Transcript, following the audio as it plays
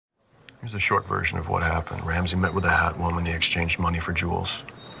Here's the short version of what happened. Ramsey met with the hat woman. They exchanged money for jewels.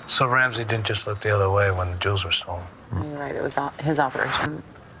 So Ramsey didn't just look the other way when the jewels were stolen? You're right, it was his operation.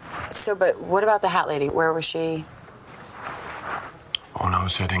 So, but what about the hat lady? Where was she? Oh, no, I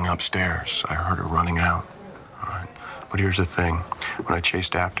was heading upstairs. I heard her running out. All right. But here's the thing. When I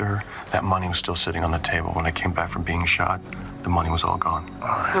chased after her, that money was still sitting on the table. When I came back from being shot, the money was all gone. All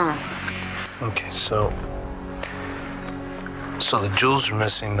right. Okay, so the jewels are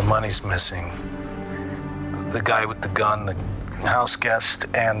missing, the money's missing. The guy with the gun, the house guest,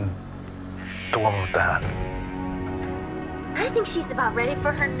 and the woman with the hat. I think she's about ready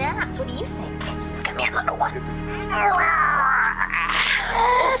for her nap. What do you think? Come here, little one.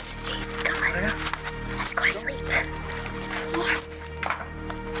 She's gone. Let's go to sleep. Yes.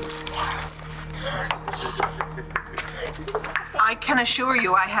 Yes. I can assure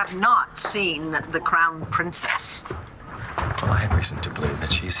you I have not seen the Crown Princess. Well, I have reason to believe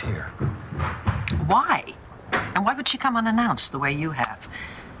that she's here. Why? And why would she come unannounced the way you have?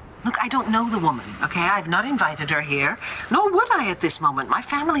 Look, I don't know the woman, okay? I've not invited her here, nor would I at this moment. My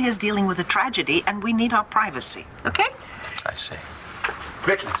family is dealing with a tragedy, and we need our privacy, okay? I see.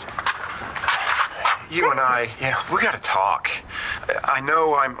 Vicky, you and I, we gotta talk. I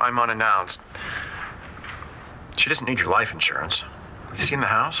know I'm unannounced. She doesn't need your life insurance. You seen the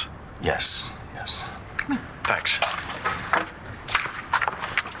house? Yes. Come here. Thanks.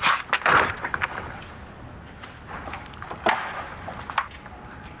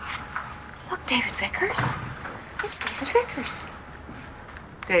 Look, David Vickers. It's David Vickers.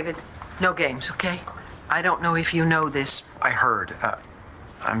 David, no games, okay? I don't know if you know this. I heard.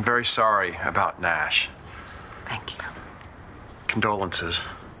 I'm very sorry about Nash. Thank you. Condolences.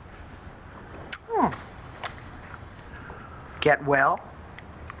 Get well?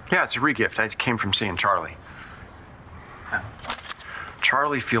 Yeah, it's a regift. I came from seeing Charlie.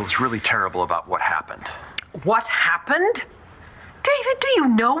 Charlie feels really terrible about what happened. What happened? David, do you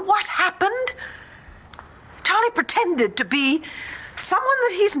know what happened? Charlie pretended to be someone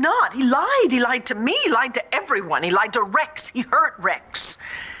that he's not. He lied. He lied to me. He lied to everyone. He lied to Rex. He hurt Rex.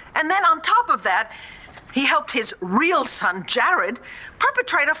 And then on top of that, he helped his real son, Jared,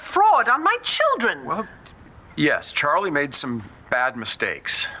 perpetrate a fraud on my children. Well, yes, Charlie made some bad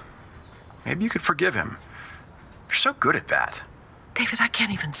mistakes. Maybe you could forgive him. You're so good at that. David, I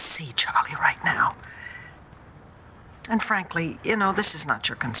can't even see Charlie right now. And frankly, this is not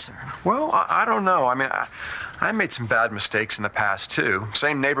your concern. Well, I don't know. I mean, I made some bad mistakes in the past, too.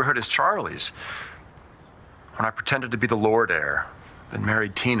 Same neighborhood as Charlie's. When I pretended to be the Lord heir, then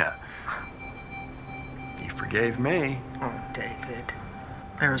married Tina. You forgave me. Oh, David,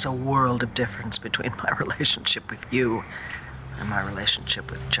 there is a world of difference between my relationship with you and my relationship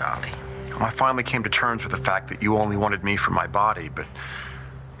with Charlie. Well, I finally came to terms with the fact that you only wanted me for my body, but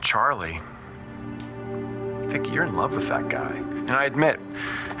Charlie... Vicky, you're in love with that guy. And I admit,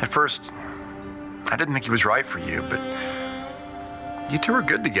 at first, I didn't think he was right for you, but you two are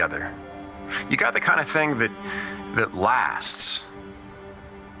good together. You got the kind of thing that lasts.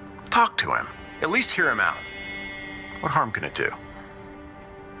 Talk to him. At least hear him out. What harm can it do?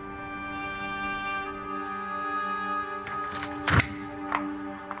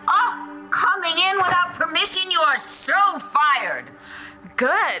 Oh, coming in without permission, you are so fired.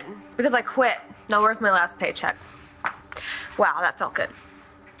 Good, because I quit. Now, where's my last paycheck? Wow, that felt good.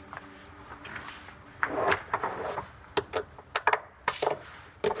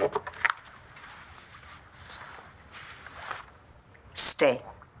 Stay.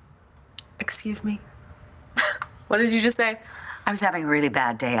 Excuse me? What did you just say? I was having a really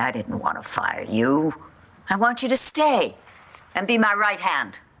bad day. I didn't want to fire you. I want you to stay and be my right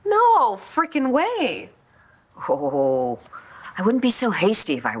hand. No freaking way. Oh, I wouldn't be so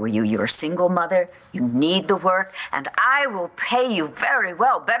hasty if I were you. You're a single mother, you need the work, and I will pay you very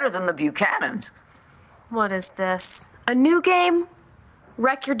well, better than the Buchanans. What is this? A new game?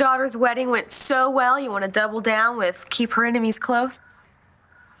 Wreck Your Daughter's Wedding went so well, you want to double down with Keep Her Enemies Close?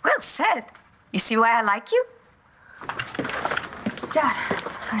 Well said. You see why I like you? Dad,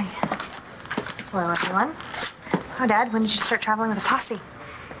 hi. Hello, everyone. Oh, Dad, when did you start traveling with a posse?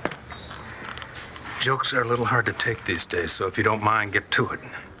 Jokes are a little hard to take these days, so if you don't mind, get to it.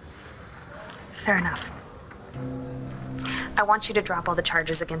 Fair enough. I want you to drop all the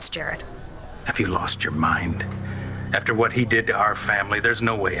charges against Jared. Have you lost your mind? After what he did to our family, there's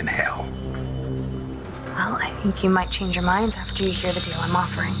no way in hell. Well, I think you might change your minds after you hear the deal I'm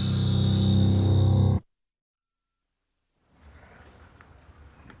offering.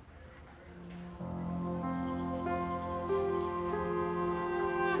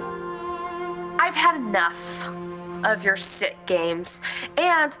 I've had enough. of your sick games.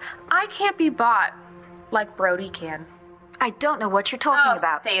 And I can't be bought like Brody can. I don't know what you're talking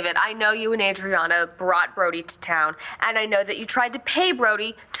about. Save it. I know you and Adriana brought Brody to town, and I know that you tried to pay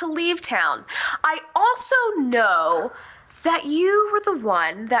Brody to leave town. I also know that you were the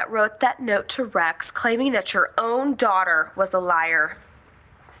one that wrote that note to Rex claiming that your own daughter was a liar.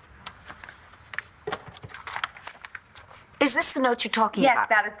 Is this the note you're talking Yes, about?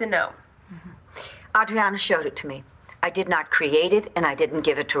 that is the note. Adriana showed it to me. I did not create it, and I didn't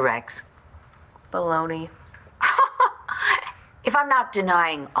give it to Rex. Baloney. If I'm not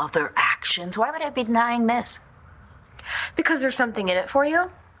denying other actions, why would I be denying this? Because there's something in it for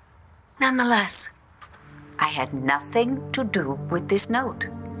you? Nonetheless, I had nothing to do with this note.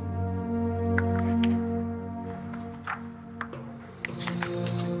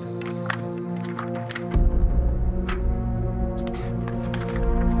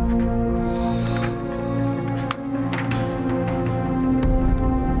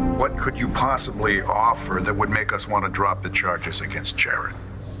 What could you possibly offer that would make us want to drop the charges against Jared?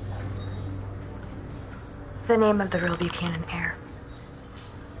 The name of the real Buchanan heir.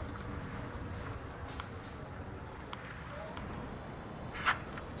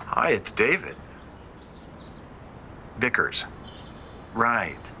 Hi, it's David. Vickers.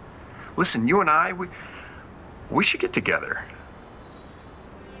 Right. Listen, you and I, we should get together.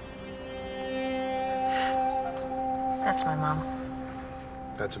 That's my mom.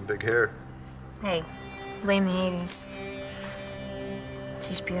 That's some big hair. Hey, blame the 80s.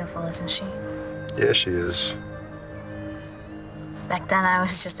 She's beautiful, isn't she? Yeah, she is. Back then, I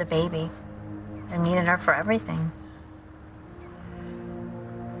was just a baby. I needed her for everything.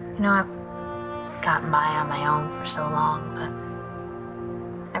 You know, I've gotten by on my own for so long,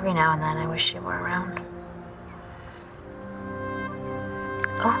 but every now and then I wish she were around.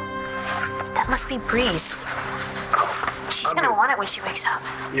 Oh, that must be Breeze. She's gonna want it when she wakes up.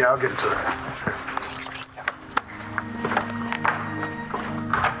 Yeah, I'll get to her. Thanks, babe.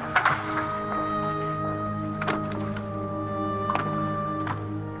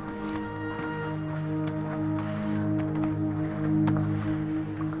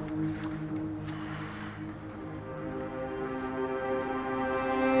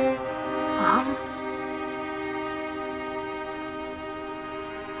 Mom?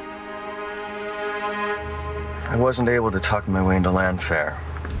 I wasn't able to talk my way into Llanview.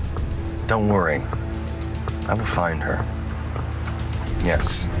 Don't worry. I will find her.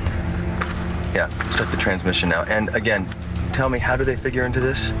 Yes. Yeah, start the transmission now. And again, tell me, how do they figure into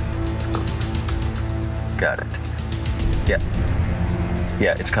this? Got it. Yeah.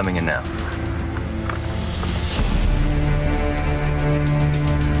 Yeah, it's coming in now.